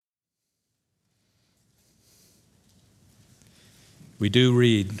we do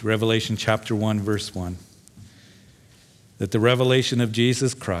read Revelation chapter 1, verse 1, that the revelation of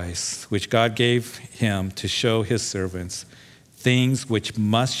Jesus Christ, which God gave him to show his servants, things which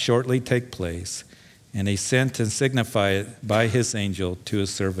must shortly take place, and he sent and signified it by his angel to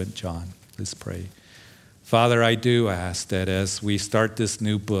his servant John. Let's pray. Father, I do ask that as we start this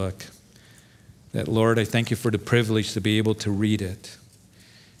new book, that, Lord, I thank you for the privilege to be able to read it.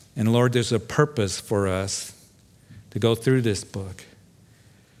 And, Lord, there's a purpose for us to go through this book,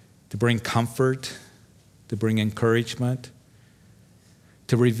 to bring comfort, to bring encouragement,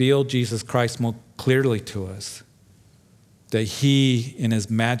 to reveal Jesus Christ more clearly to us, that he in his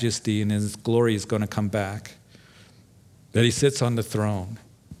majesty and his glory is going to come back, that he sits on the throne,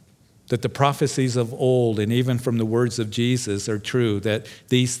 that the prophecies of old and even from the words of Jesus are true, that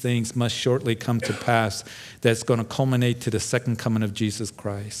these things must shortly come to pass, that's going to culminate to the second coming of Jesus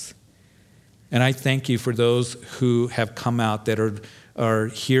Christ. And I thank you for those who have come out that are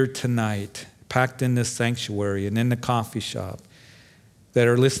here tonight, packed in this sanctuary and in the coffee shop, that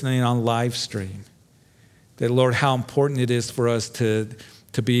are listening on live stream. That, Lord, how important it is for us to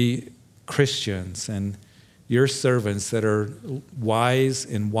be Christians and your servants that are wise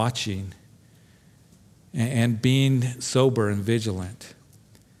in watching and being sober and vigilant,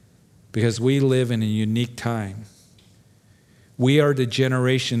 because we live in a unique time. We are the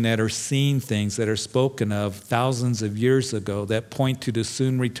generation that are seeing things that are spoken of thousands of years ago that point to the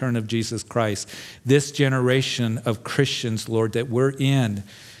soon return of Jesus Christ. This generation of Christians, Lord, that we're in,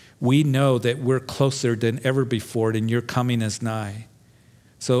 we know that we're closer than ever before, and your coming is nigh.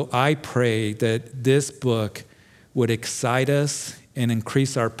 So I pray that this book would excite us and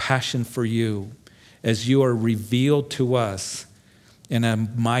increase our passion for you as you are revealed to us in a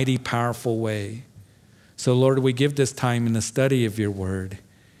mighty, powerful way. So, Lord, we give this time in the study of your word.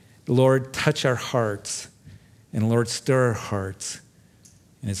 Lord, touch our hearts, and Lord, stir our hearts.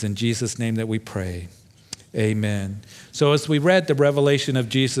 And it's in Jesus' name that we pray. Amen. So as we read the revelation of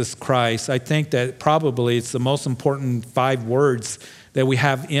Jesus Christ, I think that probably it's the most important 5 words that we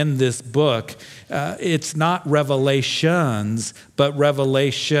have in this book. It's not revelations, but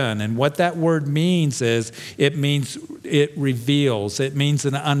revelation. And what that word means is it means it reveals. It means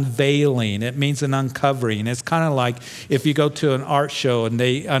an unveiling. It means an uncovering. It's kind of like if you go to an art show and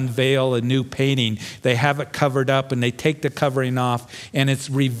they unveil a new painting, they have it covered up and they take the covering off and it's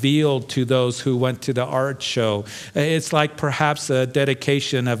revealed to those who went to the art show. It's like perhaps a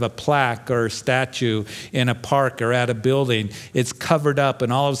dedication of a plaque or a statue in a park or at a building. It's covered up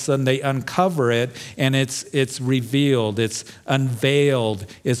and all of a sudden they uncover it and it's revealed. It's unveiled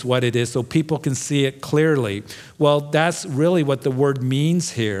is what it is, so people can see it clearly. Well, that's really what the word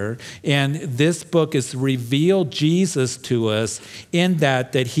means here. And this book is revealed Jesus to us in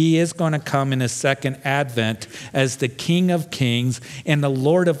that he is going to come in his second advent as the King of Kings and the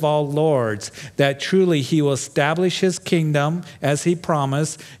Lord of all lords, that truly he will establish his kingdom as he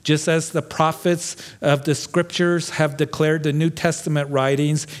promised, just as the prophets of the scriptures have declared, the New Testament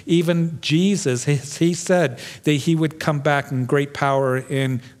writings. Even Jesus, he said that he would come back in great power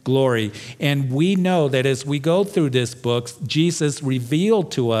and glory. And we know that as we go through this book, Jesus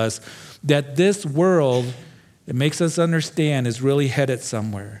revealed to us that this world, it makes us understand, is really headed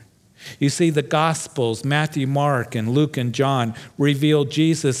somewhere. You see, the Gospels, Matthew, Mark, and Luke, and John reveal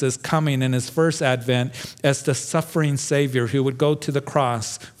Jesus as coming in his first advent as the suffering Savior who would go to the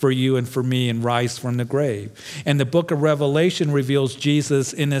cross for you and for me and rise from the grave. And the book of Revelation reveals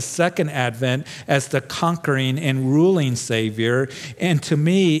Jesus in his second advent as the conquering and ruling Savior. And to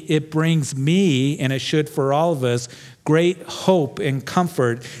me, it brings me, and it should for all of us, great hope and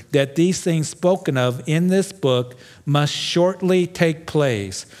comfort that these things spoken of in this book must shortly take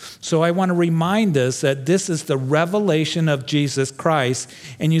place. So I want to remind us that this is the revelation of Jesus Christ.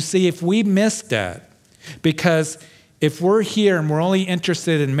 And you see, if we miss that, because if we're here and we're only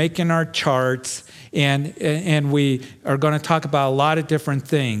interested in making our charts and we are going to talk about a lot of different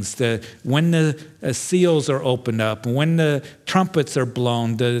things, when the seals are opened up, when the trumpets are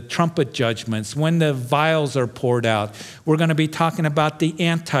blown, the trumpet judgments, when the vials are poured out. We're going to be talking about the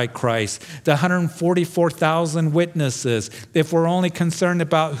Antichrist, the 144,000 witnesses. If we're only concerned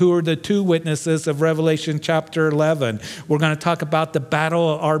about who are the 2 witnesses of Revelation chapter 11, we're going to talk about the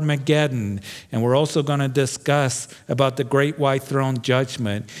battle of Armageddon. And we're also going to discuss about the great white throne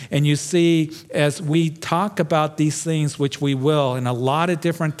judgment. And you see, as we talk about these things, which we will, and a lot of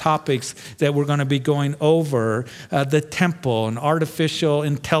different topics that we're going to be going over, the temple and artificial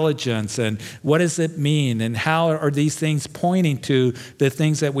intelligence and what does it mean and how are these things pointing to the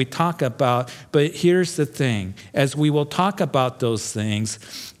things that we talk about. But here's the thing, as we will talk about those things,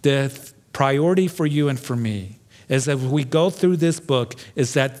 the priority for you and for me as we go through this book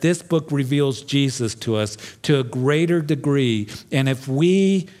is that this book reveals Jesus to us to a greater degree. And if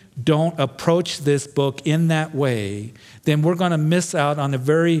we don't approach this book in that way, then we're going to miss out on the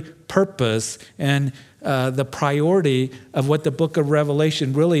very purpose and the priority of what the book of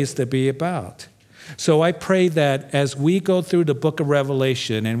Revelation really is to be about. So I pray that as we go through the book of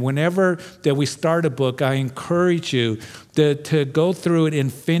Revelation, and whenever that we start a book, I encourage you to go through it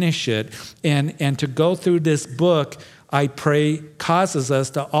and finish it. And to go through this book, I pray, causes us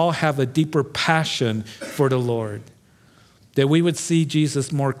to all have a deeper passion for the Lord. That we would see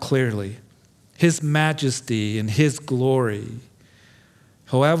Jesus more clearly, his majesty and his glory.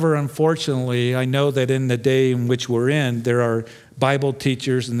 However, unfortunately, I know that in the day in which we're in, there are Bible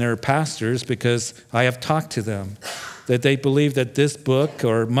teachers and there are pastors, because I have talked to them, that they believe that this book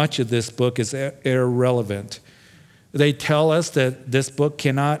or much of this book is irrelevant. They tell us that this book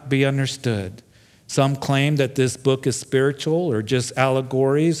cannot be understood. Some claim that this book is spiritual or just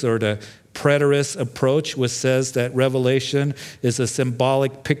allegories, or the preterist approach, which says that Revelation is a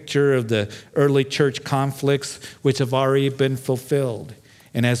symbolic picture of the early church conflicts which have already been fulfilled.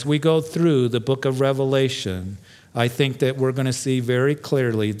 And as we go through the book of Revelation, I think that we're going to see very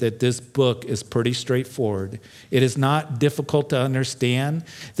clearly that this book is pretty straightforward. It is not difficult to understand,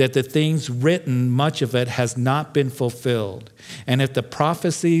 that the things written, much of it has not been fulfilled. And if the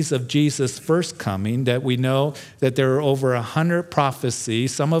prophecies of Jesus' first coming, that we know that there are over 100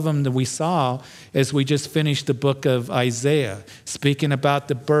 prophecies, some of them that we saw as we just finished the book of Isaiah, speaking about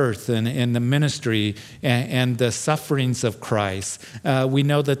the birth and the ministry and the sufferings of Christ. We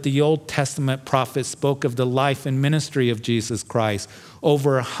know that the Old Testament prophets spoke of the life and ministry of Jesus Christ,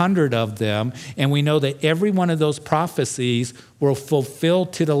 over 100 of them, and we know that every one of those prophecies were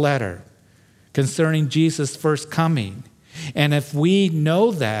fulfilled to the letter concerning Jesus' first coming. And if we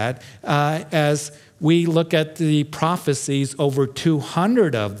know that, as we look at the prophecies, over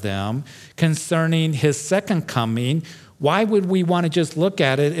 200 of them concerning his second coming, why would we want to just look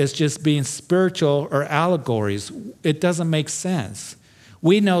at it as just being spiritual or allegories? It doesn't make sense.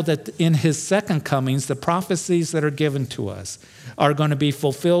 We know that in his second comings, the prophecies that are given to us are going to be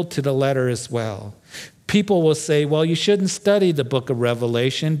fulfilled to the letter as well. People will say, well, you shouldn't study the book of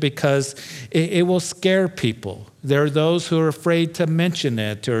Revelation because it will scare people. There are those who are afraid to mention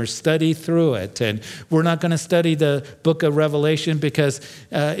it or study through it. And we're not going to study the book of Revelation because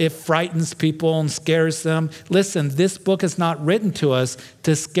it frightens people and scares them. Listen, this book is not written to us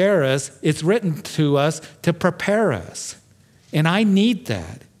to scare us. It's written to us to prepare us. And I need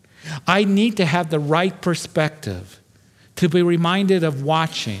that. I need to have the right perspective, to be reminded of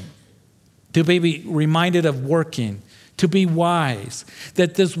watching, to be reminded of working, to be wise,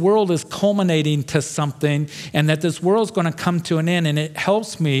 that this world is culminating to something and that this world is going to come to an end. And it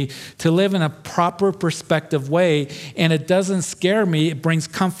helps me to live in a proper perspective way. And it doesn't scare me. It brings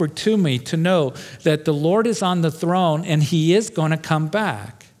comfort to me to know that the Lord is on the throne and he is going to come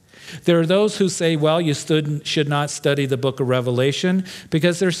back. There are those who say, well, you should not study the book of Revelation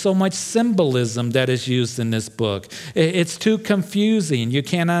because there's so much symbolism that is used in this book. It's too confusing. You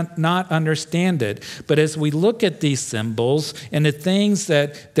cannot not understand it. But as we look at these symbols and the things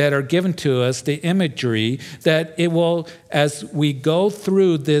that are given to us, the imagery, that it will, as we go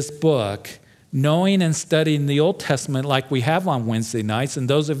through this book, knowing and studying the Old Testament like we have on Wednesday nights, and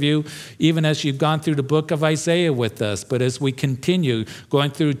those of you, even as you've gone through the book of Isaiah with us, but as we continue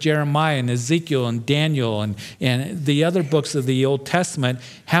going through Jeremiah and Ezekiel and Daniel and the other books of the Old Testament,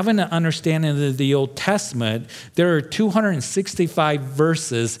 having an understanding of the Old Testament, there are 265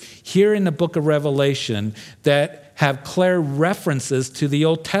 verses here in the book of Revelation that have clear references to the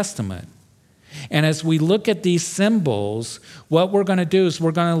Old Testament. And as we look at these symbols, what we're going to do is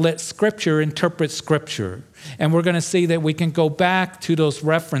we're going to let Scripture interpret Scripture. And we're going to see that we can go back to those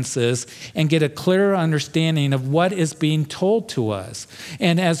references and get a clearer understanding of what is being told to us.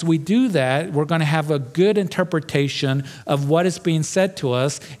 And as we do that, we're going to have a good interpretation of what is being said to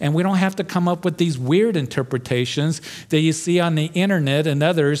us. And we don't have to come up with these weird interpretations that you see on the internet and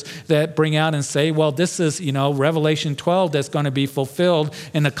others that bring out and say, well, this is, Revelation 12 that's going to be fulfilled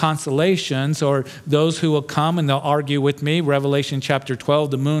in the consolations, or those who will come and they'll argue with me, Revelation chapter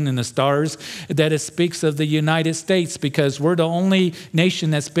 12, the moon and the stars, that it speaks of the United States because we're the only nation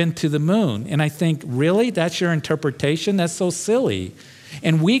that's been to the moon. And I think, really? That's your interpretation? That's so silly.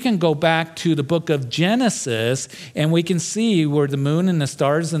 And we can go back to the book of Genesis, and we can see where the moon and the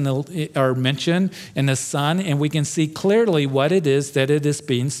stars are mentioned, and the sun, and we can see clearly what it is that it is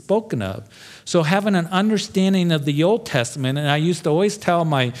being spoken of. So having an understanding of the Old Testament, and I used to always tell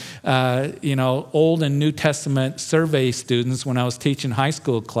my Old and New Testament survey students when I was teaching high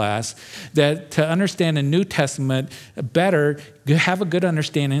school class that to understand the New Testament better, have a good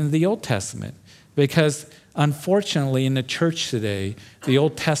understanding of the Old Testament. Because unfortunately in the church today, the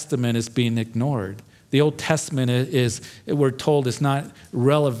Old Testament is being ignored. The Old Testament we're told, is not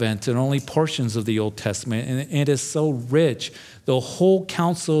relevant in only portions of the Old Testament, and it is so rich. The whole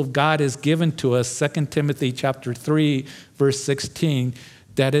counsel of God is given to us, 2 Timothy chapter 3, verse 16,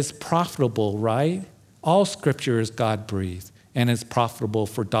 that is profitable, right? All scripture is God-breathed and is profitable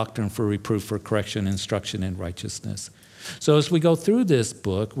for doctrine, for reproof, for correction, instruction in righteousness. So as we go through this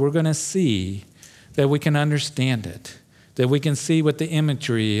book, we're going to see that we can understand it, that we can see what the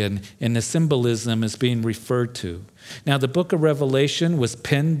imagery and the symbolism is being referred to. Now, the book of Revelation was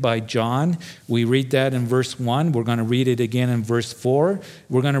penned by John. We read that in verse 1. We're going to read it again in verse 4.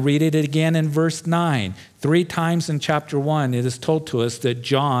 We're going to read it again in verse 9. 3 times in chapter 1, it is told to us that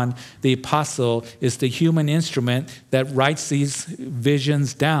John, the apostle, is the human instrument that writes these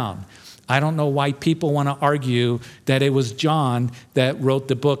visions down. I don't know why people want to argue that it was John that wrote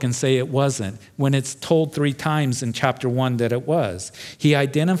the book and say it wasn't, when it's told 3 times in chapter 1 that it was. He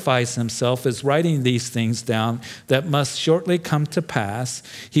identifies himself as writing these things down that must shortly come to pass.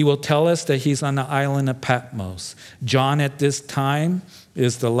 He will tell us that he's on the island of Patmos. John at this time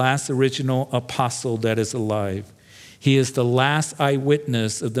is the last original apostle that is alive. He is the last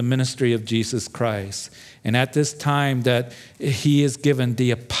eyewitness of the ministry of Jesus Christ. And at this time that he is given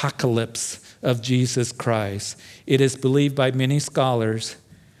the apocalypse of Jesus Christ, it is believed by many scholars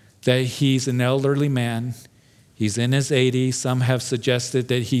that he's an elderly man. He's in his 80s. Some have suggested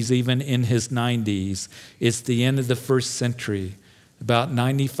that he's even in his 90s. It's the end of the first century, about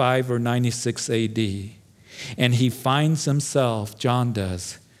 95 or 96 AD. And he finds himself, John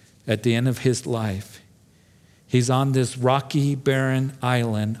does, at the end of his life. He's on this rocky, barren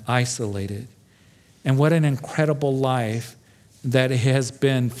island, isolated. And what an incredible life that it has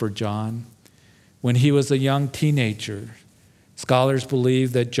been for John. When he was a young teenager, scholars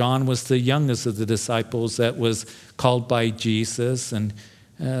believe that John was the youngest of the disciples that was called by Jesus, and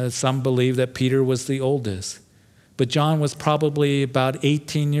some believe that Peter was the oldest. But John was probably about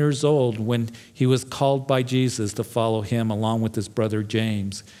 18 years old when he was called by Jesus to follow him along with his brother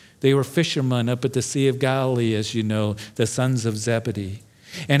James. They were fishermen up at the Sea of Galilee, as you know, the sons of Zebedee.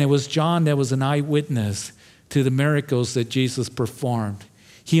 And it was John that was an eyewitness to the miracles that Jesus performed,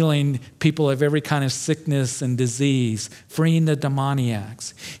 healing people of every kind of sickness and disease, freeing the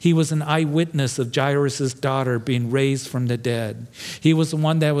demoniacs. He was an eyewitness of Jairus' daughter being raised from the dead. He was the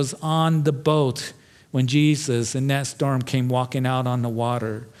one that was on the boat when Jesus in that storm came walking out on the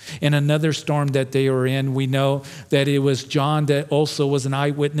water. In another storm that they were in, we know that it was John that also was an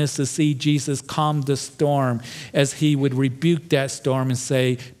eyewitness to see Jesus calm the storm as he would rebuke that storm and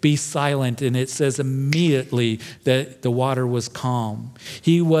say, "Be silent." And it says immediately that the water was calm.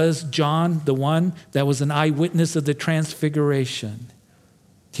 He was John, the one that was an eyewitness of the transfiguration.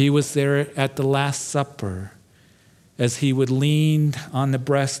 He was there at the Last Supper as he would lean on the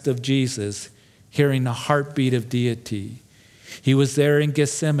breast of Jesus, hearing the heartbeat of deity. He was there in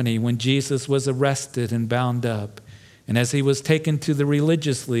Gethsemane when Jesus was arrested and bound up. And as he was taken to the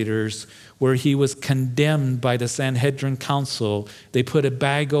religious leaders, where he was condemned by the Sanhedrin council, they put a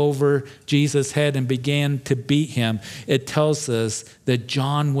bag over Jesus' head and began to beat him. It tells us that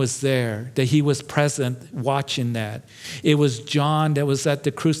John was there, that he was present watching that. It was John that was at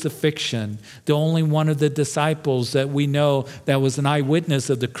the crucifixion, the only one of the disciples that we know that was an eyewitness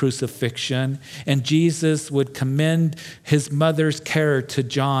of the crucifixion. And Jesus would commend his mother's care to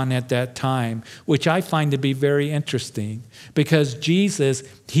John at that time, which I find to be very interesting, because Jesus,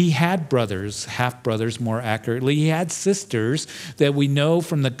 he had brothers, half-brothers more accurately. He had sisters that we know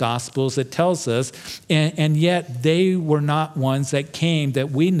from the Gospels that tells us, and yet they were not ones that came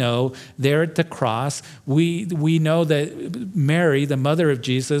that we know there at the cross. We know that Mary, the mother of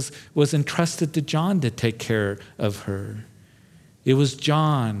Jesus, was entrusted to John to take care of her. It was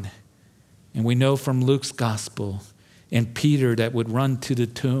John, and we know from Luke's Gospel, and Peter that would run to the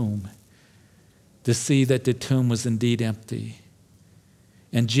tomb to see that the tomb was indeed empty.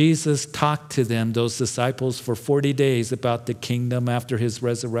 And Jesus talked to them, those disciples, for 40 days about the kingdom after his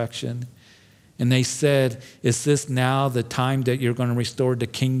resurrection. And they said, "Is this now the time that you're going to restore the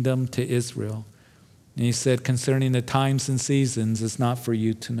kingdom to Israel?" And he said, "Concerning the times and seasons, it's not for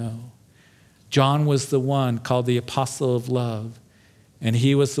you to know." John was the one called the apostle of love. And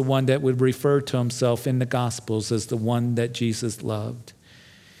he was the one that would refer to himself in the Gospels as the one that Jesus loved.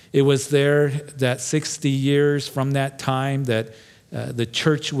 It was there that 60 years from that time that the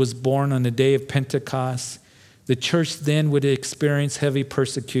church was born on the day of Pentecost. The church then would experience heavy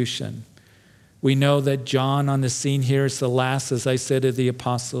persecution. We know that John on the scene here is the last, as I said, of the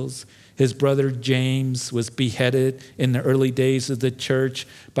apostles. His brother James was beheaded in the early days of the church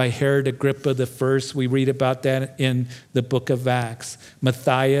by Herod Agrippa I. We read about that in the book of Acts.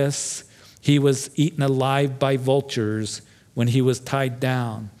 Matthias, he was eaten alive by vultures when he was tied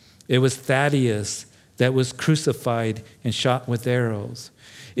down. It was Thaddeus that was crucified and shot with arrows.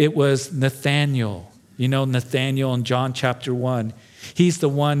 It was Nathanael. You know Nathanael in John chapter 1. He's the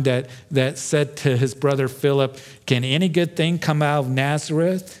one that said to his brother Philip, "Can any good thing come out of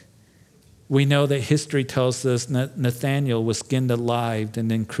Nazareth?" We know that history tells us Nathanael was skinned alive and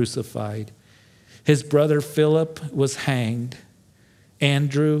then crucified. His brother Philip was hanged.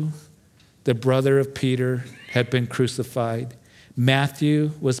 Andrew, the brother of Peter, had been crucified.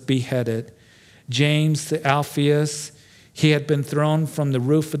 Matthew was beheaded. James the Alphaeus, he had been thrown from the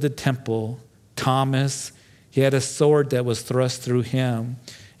roof of the temple. Thomas, he had a sword that was thrust through him.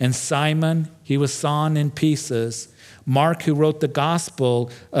 And Simon, he was sawn in pieces. Mark, who wrote the Gospel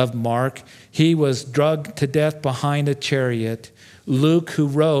of Mark, he was dragged to death behind a chariot. Luke, who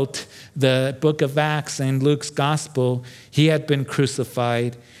wrote the book of Acts and Luke's Gospel, he had been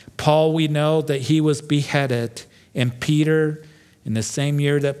crucified. Paul, we know that he was beheaded. And Peter, in the same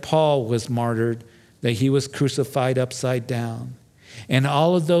year that Paul was martyred, that he was crucified upside down. And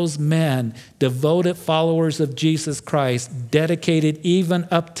all of those men, devoted followers of Jesus Christ, dedicated even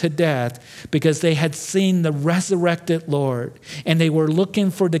up to death because they had seen the resurrected Lord and they were looking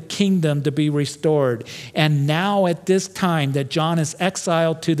for the kingdom to be restored. And now at this time that John is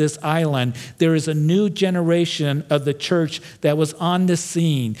exiled to this island, there is a new generation of the church that was on the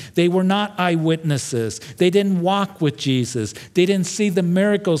scene. They were not eyewitnesses. They didn't walk with Jesus. They didn't see the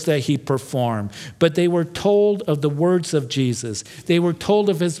miracles that he performed, but they were told of the words of Jesus. They were told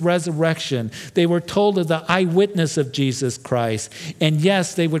of his resurrection. They were told of the eyewitness of Jesus Christ. And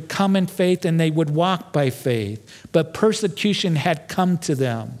yes, they would come in faith and they would walk by faith. But persecution had come to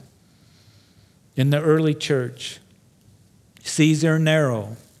them in the early church. Caesar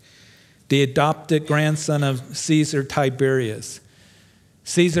Nero, the adopted grandson of Caesar Tiberius.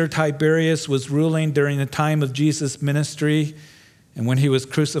 Caesar Tiberius was ruling during the time of Jesus' ministry and when he was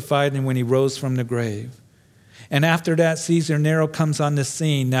crucified and when he rose from the grave. And after that, Caesar Nero comes on the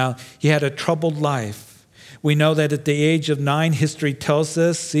scene. Now, he had a troubled life. We know that at the age of 9, history tells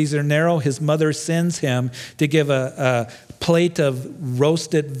us, Caesar Nero, his mother sends him to give a plate of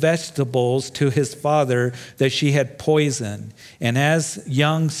roasted vegetables to his father that she had poisoned. And as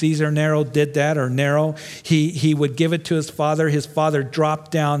young Caesar Nero did that, or Nero, he would give it to his father. His father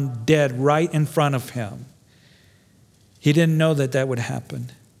dropped down dead right in front of him. He didn't know that that would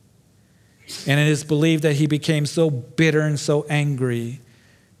happen. And it is believed that he became so bitter and so angry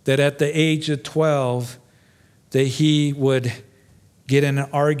that at the age of 12, that he would get in an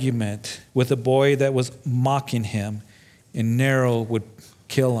argument with a boy that was mocking him, and Nero would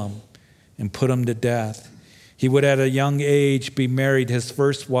kill him and put him to death. He would at a young age be married. His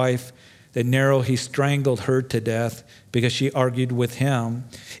first wife, that Nero, he strangled her to death because she argued with him.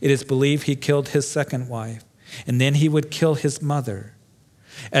 It is believed he killed his second wife, and then he would kill his mother.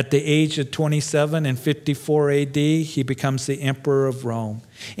 At the age of 27 in 54 AD, he becomes the emperor of Rome.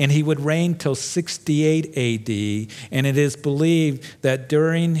 And he would reign till 68 AD. And it is believed that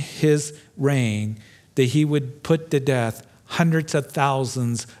during his reign, that he would put to death hundreds of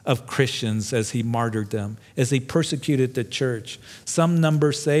thousands of Christians as he martyred them, as he persecuted the church. Some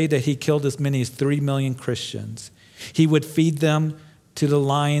numbers say that he killed as many as 3 million Christians. He would feed them to the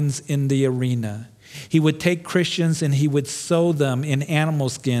lions in the arena. He would take Christians and he would sew them in animal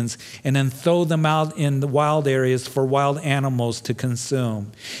skins and then throw them out in the wild areas for wild animals to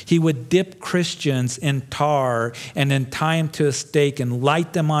consume. He would dip Christians in tar and then tie them to a stake and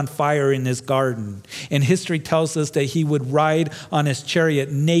light them on fire in his garden. And history tells us that he would ride on his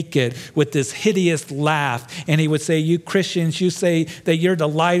chariot naked with this hideous laugh. And he would say, "You Christians, you say that you're the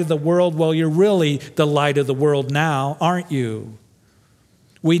light of the world. Well, you're really the light of the world now, aren't you?"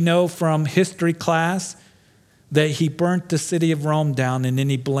 We know from history class that he burnt the city of Rome down and then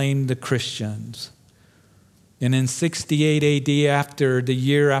he blamed the Christians. And in 68 AD, after the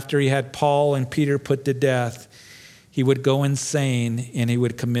year after he had Paul and Peter put to death, he would go insane and he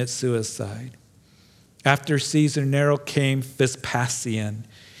would commit suicide. After Caesar Nero came Vespasian.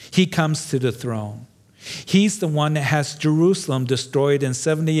 He comes to the throne. He's the one that has Jerusalem destroyed in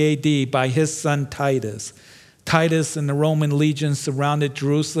 70 AD by his son Titus. Titus and the Roman legions surrounded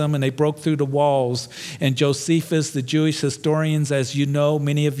Jerusalem, and they broke through the walls. And Josephus, the Jewish historians, as you know,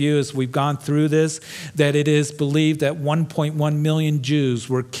 many of you, as we've gone through this, that it is believed that 1.1 million Jews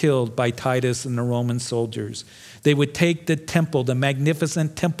were killed by Titus and the Roman soldiers. They would take the temple, the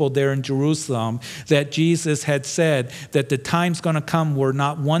magnificent temple there in Jerusalem, that Jesus had said that the time's going to come where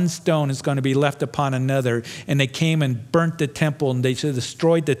not one stone is going to be left upon another. And they came and burnt the temple, and they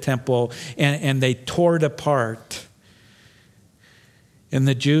destroyed the temple, and they tore it apart. And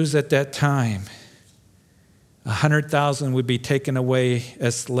the Jews at that time, 100,000 would be taken away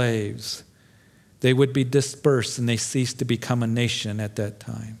as slaves. They would be dispersed, and they ceased to become a nation at that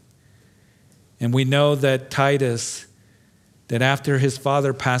time. And we know that Titus, that after his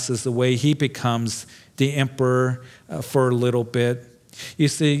father passes away, he becomes the emperor for a little bit. You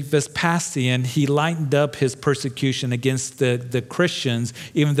see, Vespasian, he lightened up his persecution against the Christians,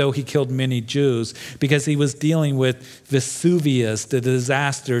 even though he killed many Jews, because he was dealing with Vesuvius, the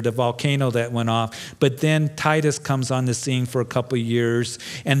disaster, the volcano that went off. But then Titus comes on the scene for a couple of years,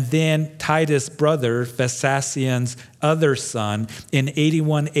 and then Titus' brother, Vespasian's other son, in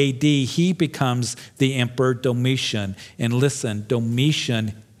 81 AD, he becomes the emperor Domitian. And listen,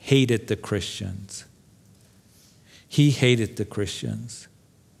 Domitian hated the Christians. He hated the Christians.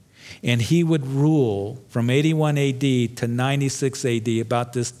 And he would rule from 81 AD to 96 AD,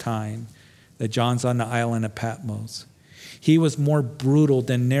 about this time that John's on the island of Patmos. He was more brutal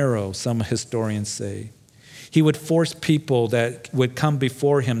than Nero, some historians say. He would force people that would come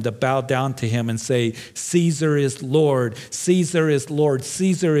before him to bow down to him and say, Caesar is Lord, Caesar is Lord,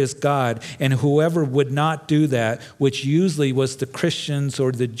 Caesar is God. And whoever would not do that, which usually was the Christians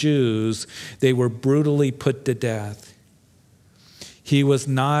or the Jews, they were brutally put to death. He was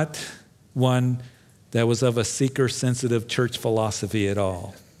not one that was of a seeker-sensitive church philosophy at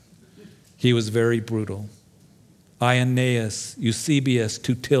all. He was very brutal. Irenaeus, Eusebius,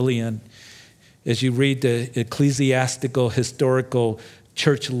 Tertullian. As you read the ecclesiastical, historical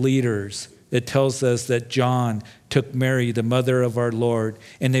church leaders, it tells us that John took Mary, the mother of our Lord,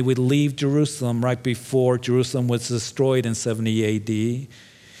 and they would leave Jerusalem right before Jerusalem was destroyed in 70 AD.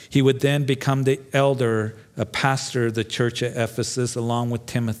 He would then become the elder, a pastor of the church at Ephesus, along with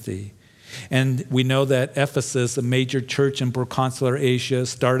Timothy. And we know that Ephesus, a major church in proconsular Asia,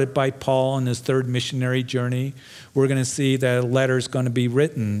 started by Paul on his third missionary journey. We're going to see that a letter is going to be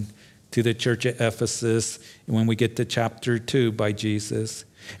written to the church at Ephesus when we get to chapter 2 by Jesus.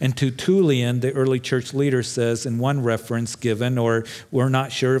 And Tertullian, the early church leader, says in one reference given, or we're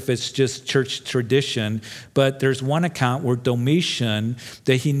not sure if it's just church tradition, but there's one account where Domitian,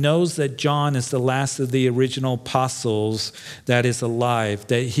 that he knows that John is the last of the original apostles that is alive,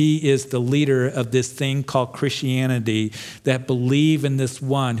 that he is the leader of this thing called Christianity, that believe in this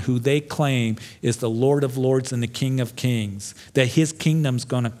one who they claim is the Lord of Lords and the King of Kings, that his kingdom's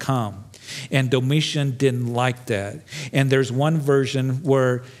going to come. And Domitian didn't like that. And there's one version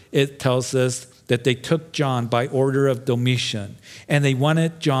where it tells us that they took John by order of Domitian, and they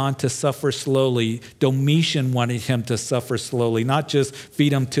wanted John to suffer slowly. Domitian wanted him to suffer slowly, not just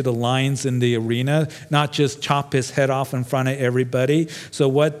feed him to the lions in the arena, not just chop his head off in front of everybody. So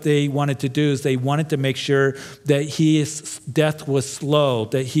what they wanted to do is they wanted to make sure that his death was slow,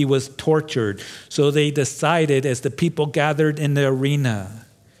 that he was tortured. So they decided, as the people gathered in the arena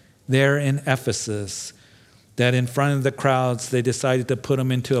there in Ephesus, that in front of the crowds, they decided to put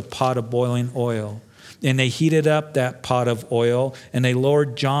him into a pot of boiling oil. And they heated up that pot of oil, and they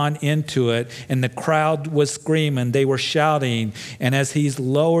lowered John into it, and the crowd was screaming, they were shouting. And as he's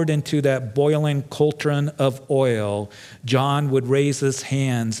lowered into that boiling cauldron of oil, John would raise his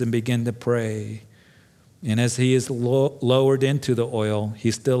hands and begin to pray. And as he is lowered into the oil,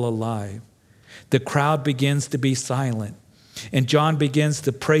 he's still alive. The crowd begins to be silent. And John begins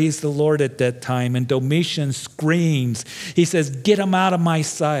to praise the Lord at that time. And Domitian screams. He says, "Get him out of my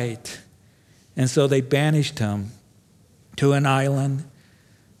sight." And so they banished him to an island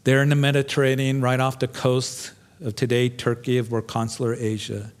there in the Mediterranean, right off the coast of today Turkey, of proconsular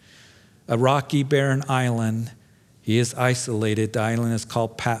Asia. A rocky, barren island. He is isolated. The island is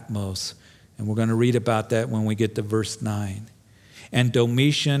called Patmos. And we're going to read about that when we get to verse 9. And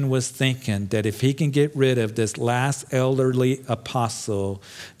Domitian was thinking that if he can get rid of this last elderly apostle,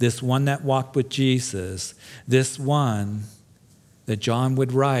 this one that walked with Jesus, this one that John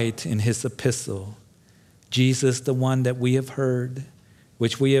would write in his epistle, Jesus, the one that we have heard,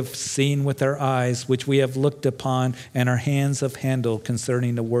 which we have seen with our eyes, which we have looked upon, and our hands have handled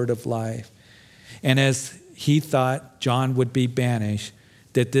concerning the word of life. And as he thought John would be banished,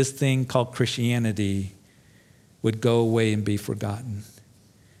 that this thing called Christianity would go away and be forgotten.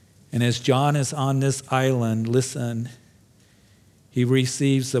 And as John is on this island, listen, he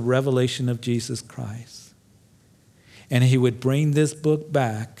receives the revelation of Jesus Christ. And he would bring this book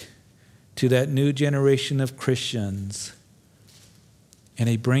back to that new generation of Christians. And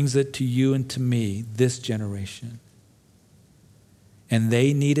he brings it to you and to me, this generation. And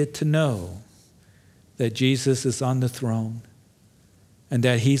they needed to know that Jesus is on the throne and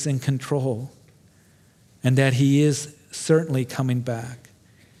that he's in control and that he is certainly coming back.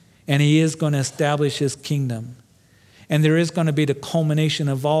 And he is going to establish his kingdom. And there is going to be the culmination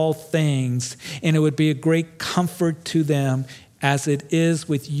of all things. And it would be a great comfort to them as it is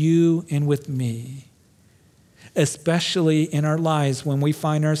with you and with me. Especially in our lives when we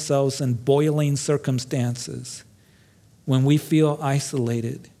find ourselves in boiling circumstances. When we feel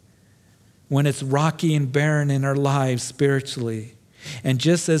isolated. When it's rocky and barren in our lives spiritually. And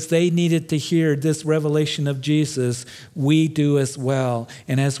just as they needed to hear this revelation of Jesus, we do as well.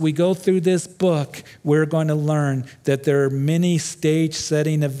 And as we go through this book, we're going to learn that there are many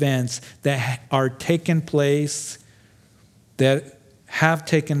stage-setting events that are taking place, that have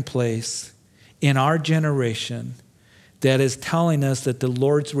taken place in our generation that is telling us that the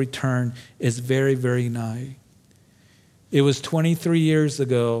Lord's return is very, very nigh. It was 23 years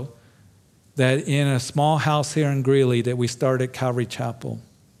ago that in a small house here in Greeley that we started Calvary Chapel.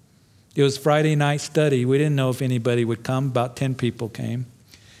 It was Friday night study. We didn't know if anybody would come. About 10 people came.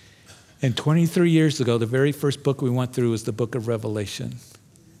 And 23 years ago, the very first book we went through was the book of Revelation.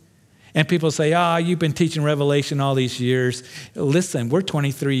 And people say, you've been teaching Revelation all these years. Listen, we're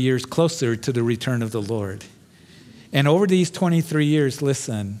 23 years closer to the return of the Lord. And over these 23 years,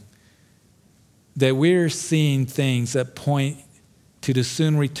 listen, that we're seeing things that point to the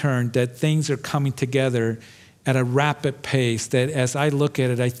soon return, that things are coming together at a rapid pace, that as I look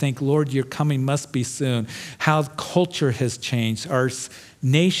at it, I think, Lord, your coming must be soon. How culture has changed, our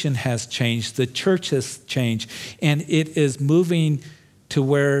nation has changed, the church has changed, and it is moving to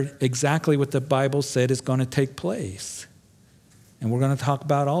where exactly what the Bible said is going to take place. And we're going to talk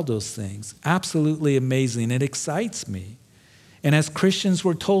about all those things. Absolutely amazing. It excites me. And as Christians,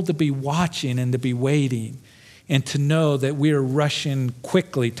 we're told to be watching and to be waiting, and to know that we are rushing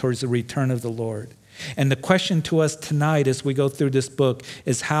quickly towards the return of the Lord. And the question to us tonight as we go through this book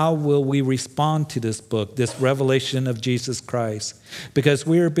is, how will we respond to this book, this revelation of Jesus Christ? Because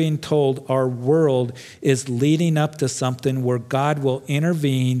we are being told our world is leading up to something where God will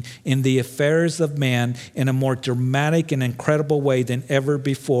intervene in the affairs of man in a more dramatic and incredible way than ever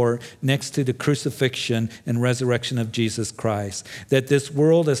before, next to the crucifixion and resurrection of Jesus Christ. That this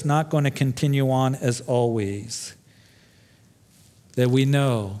world is not going to continue on as always. That we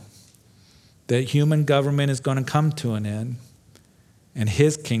know that human government is going to come to an end and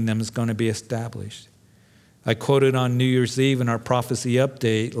his kingdom is going to be established. I quoted on New Year's Eve in our prophecy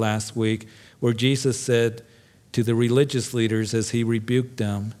update last week where Jesus said to the religious leaders as he rebuked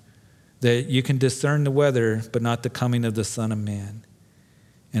them that you can discern the weather but not the coming of the Son of Man.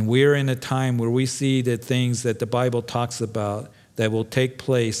 And we are in a time where we see that things that the Bible talks about that will take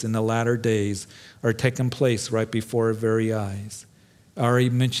place in the latter days are taking place right before our very eyes. I already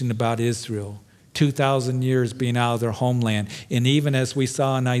mentioned about Israel, 2,000 years being out of their homeland. And even as we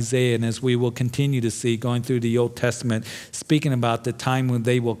saw in Isaiah, and as we will continue to see going through the Old Testament, speaking about the time when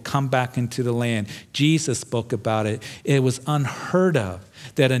they will come back into the land. Jesus spoke about it. It was unheard of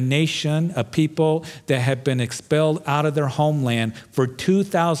that a nation, a people that had been expelled out of their homeland for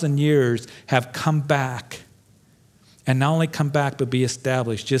 2,000 years have come back. And not only come back, but be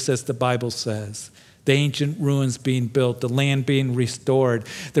established, just as the Bible says. The ancient ruins being built, the land being restored.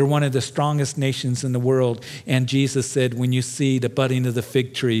 They're one of the strongest nations in the world. And Jesus said, when you see the budding of the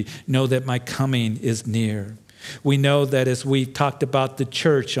fig tree, know that my coming is near. We know that as we talked about the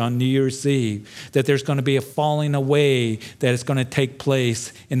church on New Year's Eve, that there's going to be a falling away that is going to take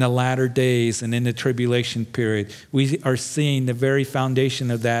place in the latter days and in the tribulation period. We are seeing the very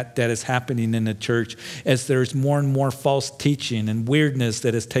foundation of that is happening in the church as there's more and more false teaching and weirdness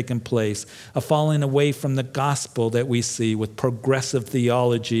that has taken place, a falling away from the gospel that we see with progressive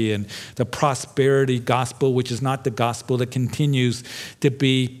theology and the prosperity gospel, which is not the gospel that continues to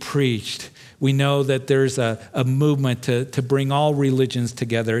be preached. We know that there's a movement to bring all religions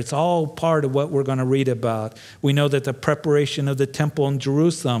together. It's all part of what we're going to read about. We know that the preparation of the temple in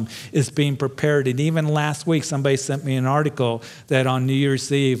Jerusalem is being prepared. And even last week, somebody sent me an article that on New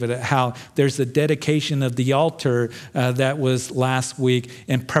Year's Eve, how there's a dedication of the altar that was last week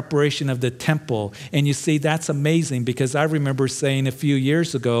in preparation of the temple. And you see, that's amazing because I remember saying a few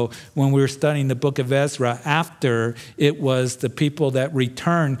years ago when we were studying the book of Ezra, after it was the people that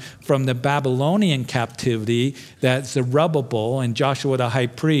returned from the Babylonian Babylonian captivity, that Zerubbabel and Joshua the high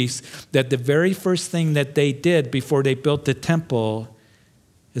priest, that the very first thing that they did before they built the temple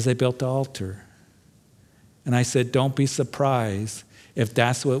is they built the altar. And I said, don't be surprised if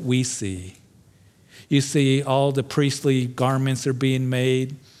that's what we see. You see all the priestly garments are being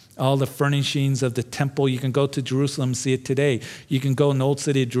made, all the furnishings of the temple. You can go to Jerusalem and see it today. You can go in the old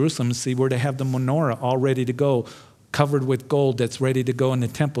city of Jerusalem and see where they have the menorah all ready to go, covered with gold that's ready to go in the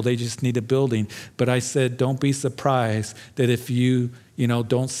temple. They just need a building. But I said, don't be surprised that if you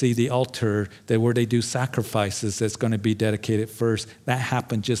don't see the altar, that where they do sacrifices, that's going to be dedicated first. That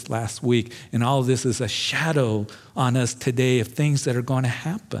happened just last week. And all of this is a shadow on us today of things that are going to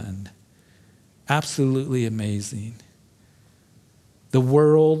happen. Absolutely amazing. The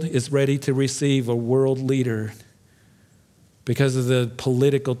world is ready to receive a world leader because of the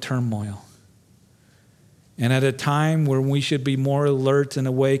political turmoil. And at a time where we should be more alert and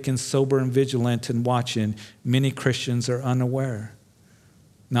awake and sober and vigilant and watching, many Christians are unaware,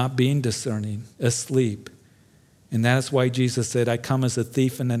 not being discerning, asleep. And that's why Jesus said, I come as a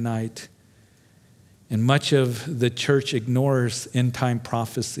thief in the night. And much of the church ignores end-time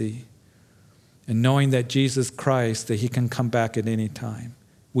prophecy and knowing that Jesus Christ, that he can come back at any time.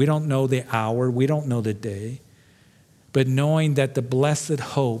 We don't know the hour, we don't know the day, but knowing that the blessed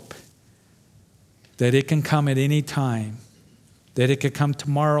hope that it can come at any time, that it could come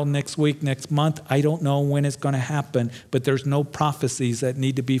tomorrow, next week, next month. I don't know when it's going to happen, but there's no prophecies that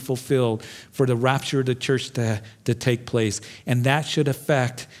need to be fulfilled for the rapture of the church to take place. And that should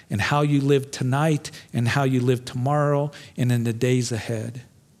affect in how you live tonight and how you live tomorrow and in the days ahead.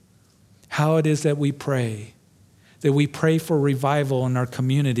 How it is that we pray for revival in our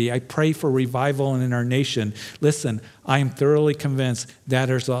community. I pray for revival in our nation. Listen, I am thoroughly convinced that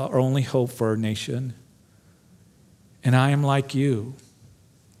is our only hope for our nation. And I am like you,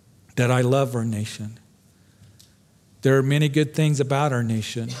 that I love our nation. There are many good things about our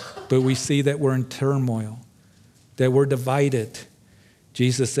nation, but we see that we're in turmoil, that we're divided.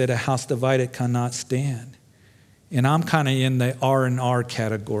 Jesus said a house divided cannot stand. And I'm kind of in the R&R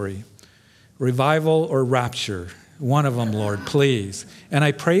category. Revival or rapture. One of them, Lord, please. And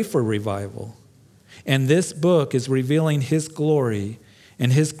I pray for revival. And this book is revealing his glory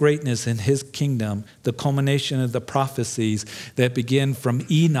and his greatness and his kingdom, the culmination of the prophecies that begin from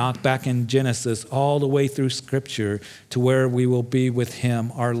Enoch back in Genesis all the way through Scripture to where we will be with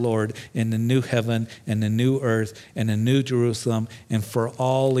him, our Lord, in the new heaven and the new earth and the new Jerusalem and for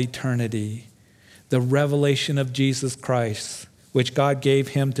all eternity. The revelation of Jesus Christ, which God gave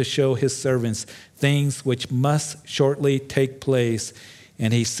him to show his servants things which must shortly take place,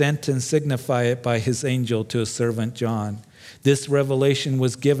 and he sent and signified it by his angel to his servant John. This revelation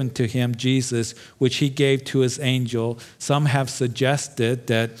was given to him, Jesus, which he gave to his angel. Some have suggested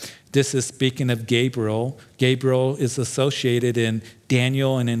that this is speaking of Gabriel. Gabriel is associated in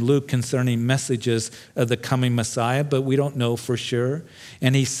Daniel and in Luke concerning messages of the coming Messiah, but we don't know for sure.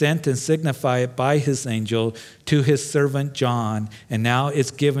 And he sent and signified it by his angel to his servant John, and now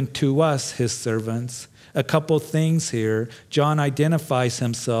it's given to us, his servants. A couple things here. John identifies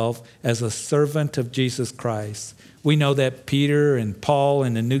himself as a servant of Jesus Christ. We know that Peter and Paul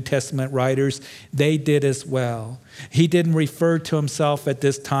and the New Testament writers, they did as well. He didn't refer to himself at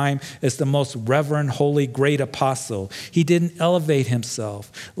this time as the most reverend, holy, great apostle. He didn't elevate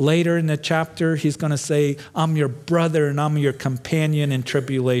himself. Later in the chapter, he's going to say, I'm your brother and I'm your companion in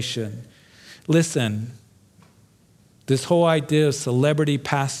tribulation. Listen, this whole idea of celebrity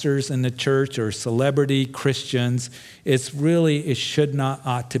pastors in the church or celebrity Christians, it should not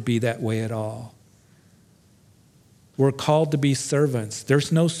ought to be that way at all. We're called to be servants.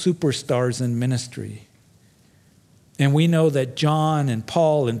 There's no superstars in ministry. And we know that John and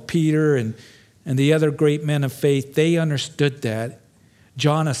Paul and Peter and the other great men of faith, they understood that.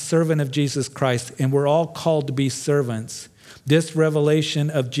 John, a servant of Jesus Christ, and we're all called to be servants. This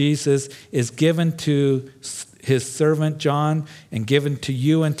revelation of Jesus is given to his servant John and given to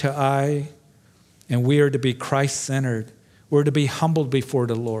you and to I, and we are to be Christ-centered. We're to be humbled before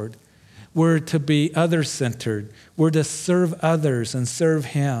the Lord. We're to be other-centered. We're to serve others and serve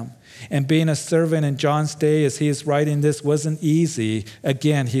him. And being a servant in John's day, as he is writing this, wasn't easy.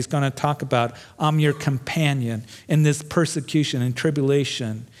 Again, he's going to talk about, I'm your companion in this persecution and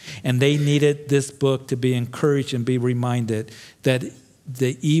tribulation. And they needed this book to be encouraged and be reminded that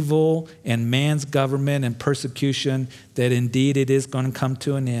the evil and man's government and persecution, that indeed it is going to come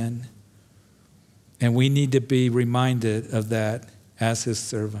to an end. And we need to be reminded of that as his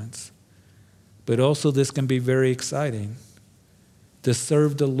servants. But also this can be very exciting, to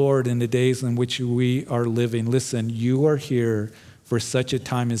serve the Lord in the days in which we are living. Listen, you are here for such a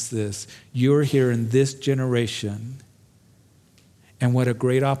time as this. You're here in this generation. And what a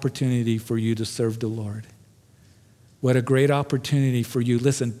great opportunity for you to serve the Lord. What a great opportunity for you.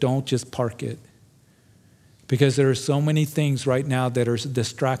 Listen, don't just park it. Because there are so many things right now that are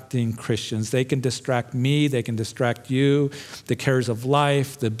distracting Christians. They can distract me, they can distract you, the cares of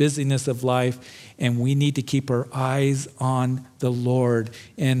life, the busyness of life, and we need to keep our eyes on the Lord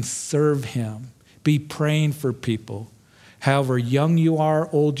and serve Him. Be praying for people. However young you are,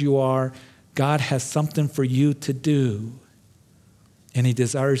 old you are, God has something for you to do, and He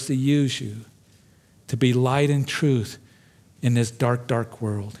desires to use you to be light and truth in this dark, dark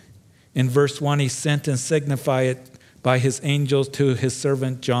world. In verse 1, He sent and signified it by His angels to His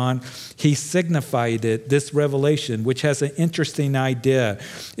servant John. He signified it, this revelation, which has an interesting idea.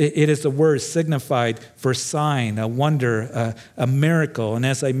 It is the word signified for sign, a wonder, a miracle. And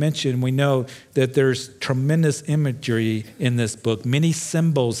as I mentioned, we know that there's tremendous imagery in this book, many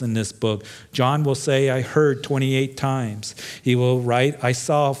symbols in this book. John will say, I heard 28 times. He will write, I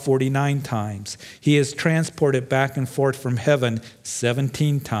saw 49 times. He is transported back and forth from heaven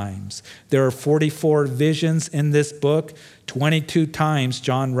 17 times. There are 44 visions in this book. 22 times,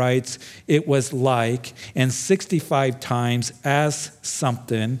 John writes, it was like, and 65 times as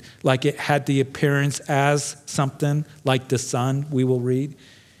something, like it had the appearance as something, like the sun, we will read.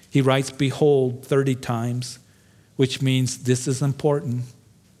 He writes, behold, 30 times, which means this is important.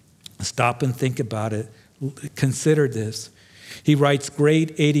 Stop and think about it. Consider this. He writes,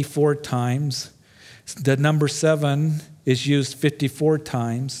 great 84 times. The number 7 is used 54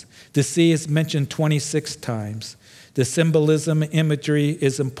 times. The sea is mentioned 26 times. The symbolism, imagery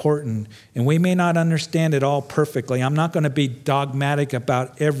is important, and we may not understand it all perfectly. I'm not going to be dogmatic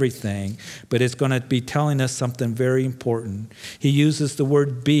about everything, but it's going to be telling us something very important. He uses the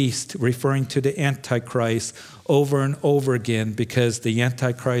word beast, referring to the Antichrist, over and over again, because the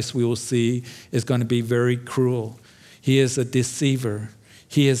Antichrist, we will see, is going to be very cruel. He is a deceiver.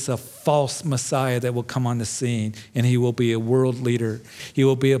 He is a false Messiah that will come on the scene, and he will be a world leader. He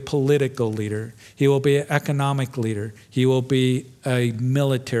will be a political leader. He will be an economic leader. He will be a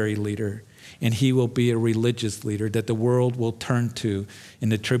military leader, and he will be a religious leader that the world will turn to in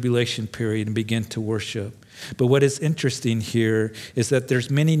the tribulation period and begin to worship. But what is interesting here is that there's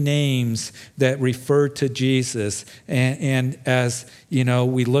many names that refer to Jesus. And as, you know,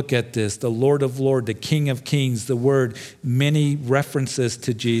 we look at this, the Lord of Lords, the King of Kings, the word, many references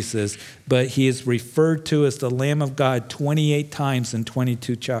to Jesus. But he is referred to as the Lamb of God 28 times in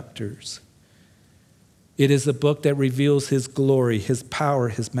 22 chapters. It is a book that reveals his glory, his power,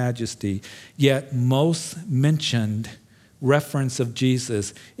 his majesty. Yet most mentioned reference of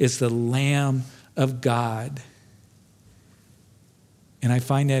Jesus is the Lamb of God. And I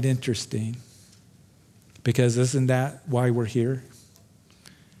find that interesting, because isn't that why we're here?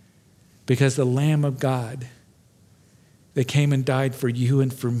 Because the Lamb of God that came and died for you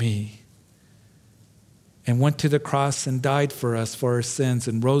and for me, and went to the cross and died for us for our sins,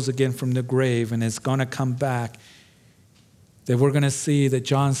 and rose again from the grave, and is going to come back, that we're going to see that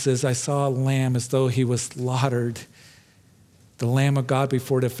John says, I saw a lamb as though he was slaughtered, the Lamb of God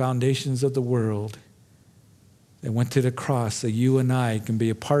before the foundations of the world, that went to the cross so you and I can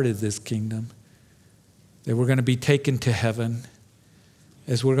be a part of this kingdom, that we're going to be taken to heaven,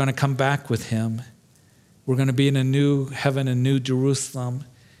 as we're going to come back with him. We're going to be in a new heaven, a new Jerusalem,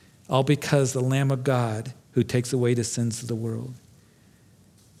 all because the Lamb of God who takes away the sins of the world.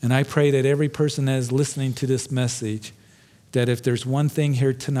 And I pray that every person that is listening to this message, that if there's one thing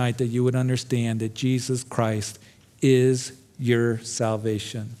here tonight, that you would understand that Jesus Christ is your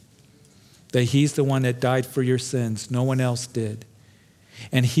salvation. That he's the one that died for your sins. No one else did.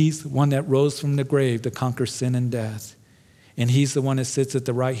 And he's the one that rose from the grave to conquer sin and death. And he's the one that sits at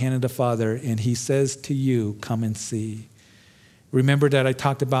the right hand of the Father. And he says to you, come and see. Remember that I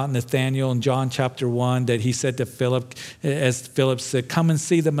talked about Nathanael in John chapter 1, that he said to Philip, as Philip said, come and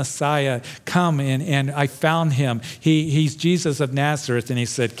see the Messiah, come, and I found him. He's Jesus of Nazareth. And he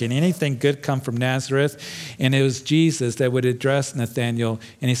said, can anything good come from Nazareth? And it was Jesus that would address Nathanael.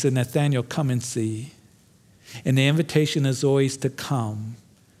 And he said, Nathanael, come and see. And the invitation is always to come,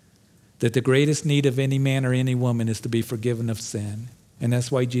 that the greatest need of any man or any woman is to be forgiven of sin. And that's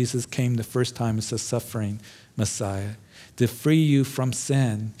why Jesus came the first time as a suffering Messiah, to free you from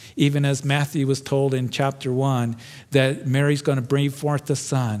sin. Even as Matthew was told in chapter 1, that Mary's going to bring forth the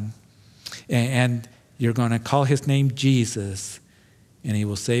Son, and you're going to call his name Jesus, and he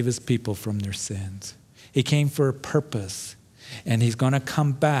will save his people from their sins. He came for a purpose, and he's going to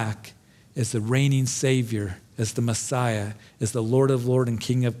come back as the reigning Savior, as the Messiah, as the Lord of Lords and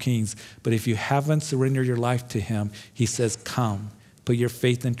King of Kings. But if you haven't surrendered your life to him, he says, come, Put your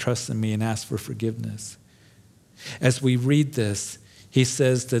faith and trust in me and ask for forgiveness. As we read this, he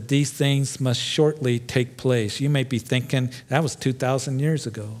says that these things must shortly take place. You may be thinking, that was 2,000 years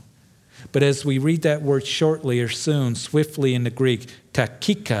ago. But as we read that word shortly or soon, swiftly in the Greek,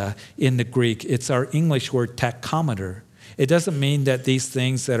 tachika in the Greek, it's our English word tachometer. It doesn't mean that these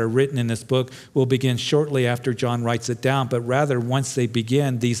things that are written in this book will begin shortly after John writes it down, but rather once they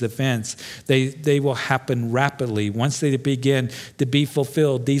begin these events, they will happen rapidly. Once they begin to be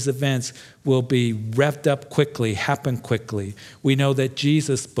fulfilled, these events will be revved up quickly, happen quickly. We know that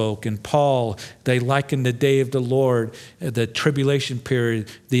Jesus spoke, and Paul, they likened the day of the Lord, the tribulation period,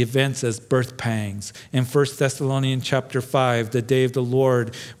 the events as birth pangs. In 1 Thessalonians chapter 5, the day of the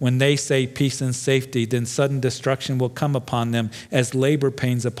Lord, when they say peace and safety, then sudden destruction will come upon them as labor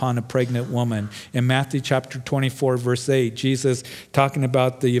pains upon a pregnant woman. In Matthew chapter 24, verse 8, Jesus talking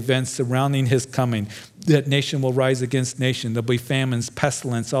about the events surrounding his coming, that nation will rise against nation. There'll be famines,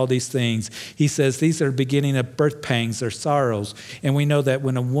 pestilence, all these things. He says these are beginning of birth pangs or sorrows. And we know that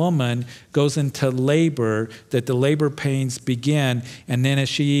when a woman goes into labor, that the labor pains begin. And then as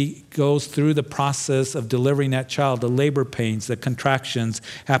she goes through the process of delivering that child, the labor pains, the contractions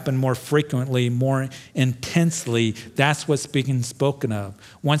happen more frequently, more intensely. That's what's being spoken of.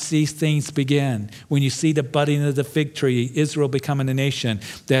 Once these things begin, when you see the budding of the fig tree, Israel becoming a nation,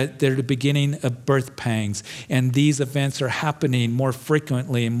 that they're the beginning of birth pangs. And these events are happening more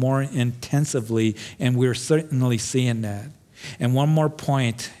frequently and more intensively, and we're certainly seeing that. And one more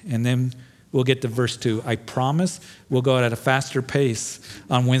point, and then we'll get to verse 2. I promise we'll go at a faster pace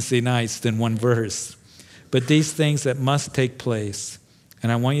on Wednesday nights than one verse. But these things that must take place,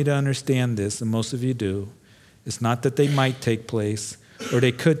 and I want you to understand this, and most of you do, it's not that they might take place, or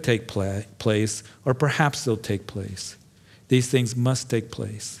they could take place, or perhaps they'll take place. These things must take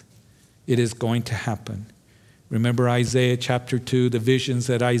place. It is going to happen. Remember Isaiah chapter 2, the visions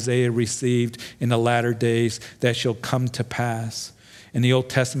that Isaiah received in the latter days that shall come to pass. In the Old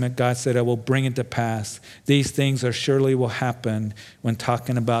Testament, God said, I will bring it to pass. These things are surely will happen when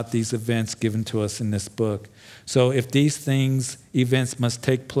talking about these events given to us in this book. So if these events must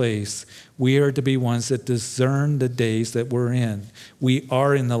take place, we are to be ones that discern the days that we're in. We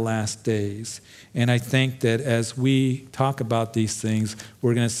are in the last days. And I think that as we talk about these things,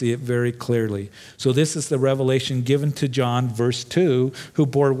 we're going to see it very clearly. So this is the revelation given to John, verse 2, who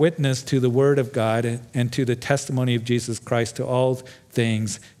bore witness to the word of God and to the testimony of Jesus Christ to all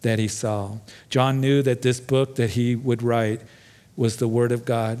things that he saw. John knew that this book that he would write was the word of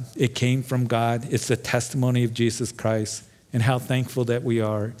God. It came from God. It's the testimony of Jesus Christ. And how thankful that we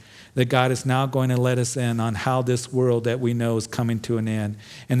are that God is now going to let us in on how this world that we know is coming to an end,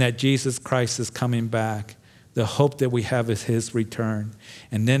 and that Jesus Christ is coming back. The hope that we have is his return.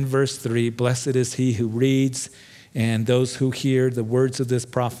 And then verse 3, blessed is he who reads and those who hear the words of this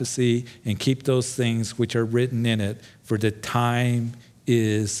prophecy and keep those things which are written in it, for the time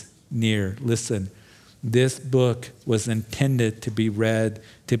is near. Listen, this book was intended to be read,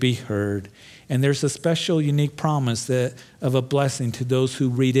 to be heard. And there's a special, unique promise of a blessing to those who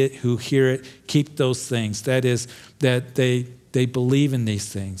read it, who hear it, keep those things. That is, that they believe in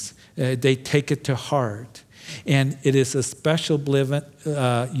these things. They take it to heart. And it is a special,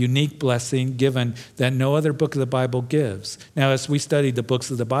 unique blessing given that no other book of the Bible gives. Now, as we study the books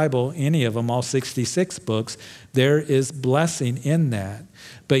of the Bible, any of them, all 66 books, there is blessing in that.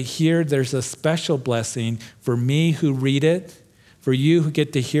 But here, there's a special blessing for me who read it, for you who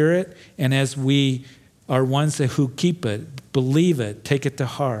get to hear it, and as we are ones who keep it, believe it, take it to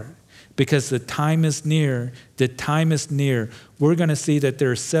heart. Because the time is near. The time is near. We're going to see that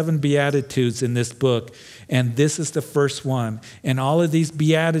there are 7 Beatitudes in this book, and this is the first one. And all of these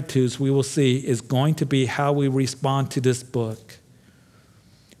Beatitudes we will see is going to be how we respond to this book.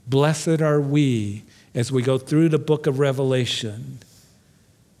 Blessed are we as we go through the book of Revelation,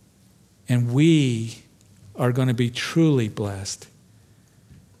 and we are going to be truly blessed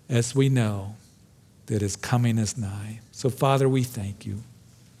as we know that his coming is nigh. So, Father, we thank you.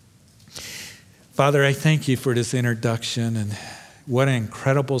 Father, I thank you for this introduction, and what an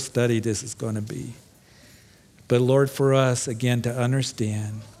incredible study this is going to be. But Lord, for us, again, to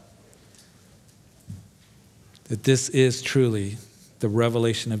understand that this is truly the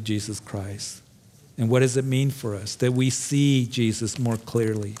revelation of Jesus Christ. And what does it mean for us? That we see Jesus more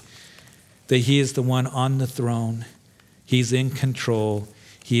clearly, that he is the one on the throne, he's in control,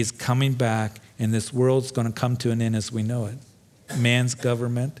 he is coming back, and this world's going to come to an end as we know it. Man's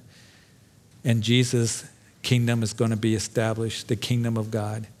government and Jesus' kingdom is going to be established, the kingdom of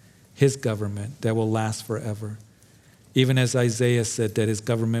God, his government that will last forever. Even as Isaiah said that his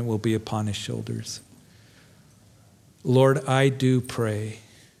government will be upon his shoulders. Lord, I do pray,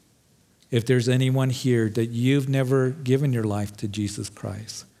 if there's anyone here that you've never given your life to Jesus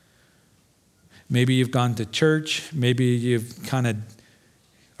Christ, maybe you've gone to church, maybe you've kind of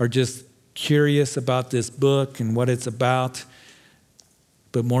are just curious about this book and what it's about,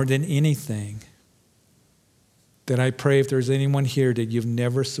 but more than anything, that I pray if there's anyone here that you've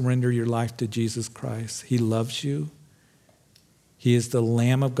never surrendered your life to Jesus Christ, He loves you. He is the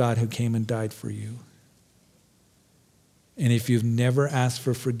Lamb of God who came and died for you. And if you've never asked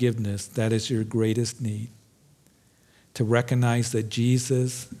for forgiveness, that is your greatest need. To recognize that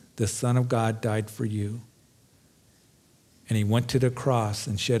Jesus, the Son of God, died for you. And He went to the cross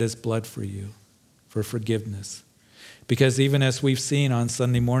and shed His blood for you, for forgiveness. Because even as we've seen on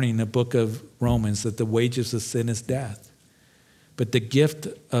Sunday morning in the book of Romans, that the wages of sin is death. But the gift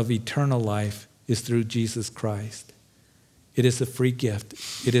of eternal life is through Jesus Christ. It is a free gift.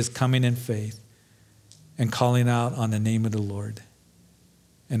 It is coming in faith and calling out on the name of the Lord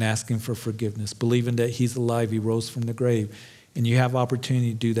and asking for forgiveness, believing that He's alive, He rose from the grave. And you have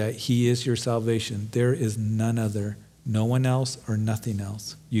opportunity to do that. He is your salvation. There is none other, no one else or nothing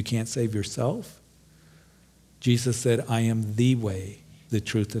else. You can't save yourself. Jesus said, I am the way, the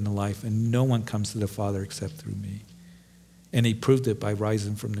truth, and the life, and no one comes to the Father except through me. And He proved it by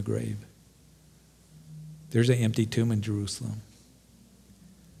rising from the grave. There's an empty tomb in Jerusalem.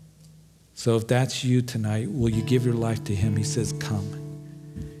 So if that's you tonight, will you give your life to Him? He says, come.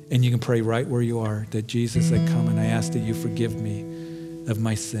 And you can pray right where you are, that Jesus, I come and I ask that you forgive me of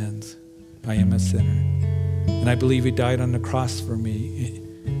my sins. I am a sinner. And I believe He died on the cross for me.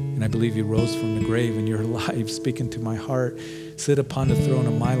 And I believe He rose from the grave, and you're alive, speaking to my heart. Sit upon the throne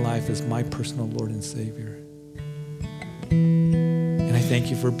of my life as my personal Lord and Savior. And I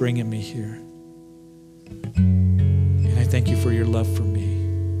thank you for bringing me here. And I thank you for your love for me.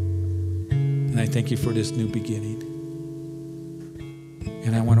 And I thank you for this new beginning.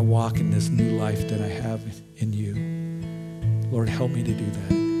 And I want to walk in this new life that I have in you. Lord, help me to do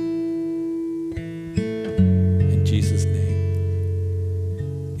that. In Jesus' name.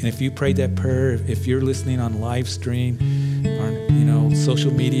 And if you prayed that prayer, if you're listening on live stream, on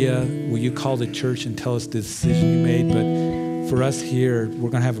social media, will you call the church and tell us the decision you made? But for us here, we're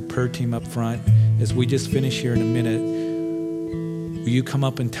going to have a prayer team up front. As we just finish here in a minute, will you come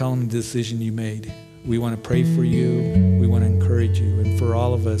up and tell them the decision you made? We want to pray for you. We want to encourage you. And for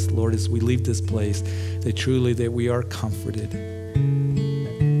all of us, Lord, as we leave this place, that truly that we are comforted,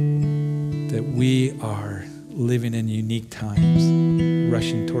 that we are living in unique times,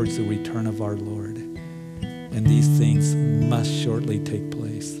 rushing towards the return of our Lord. And these things must shortly take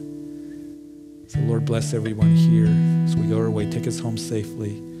place. So Lord, bless everyone here as we go our way. Take us home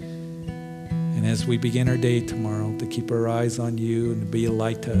safely. And as we begin our day tomorrow, to keep our eyes on you and to be a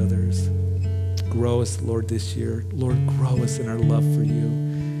light to others. Grow us, Lord, this year. Lord, grow us in our love for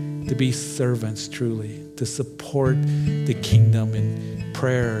you. To be servants, truly. To support the kingdom in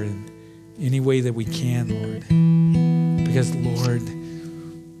prayer and any way that we can, Lord. Because, Lord,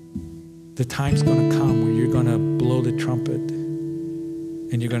 the time's going to come where you're going to blow the trumpet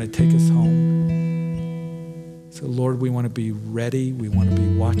and you're going to take us home. So, Lord, we want to be ready. We want to be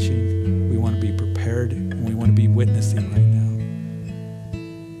watching. We want to be prepared. And we want to be witnessing right now.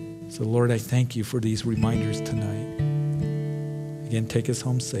 So, Lord, I thank you for these reminders tonight. Again, take us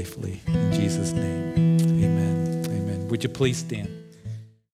home safely. In Jesus' name, amen. Amen. Would you please stand?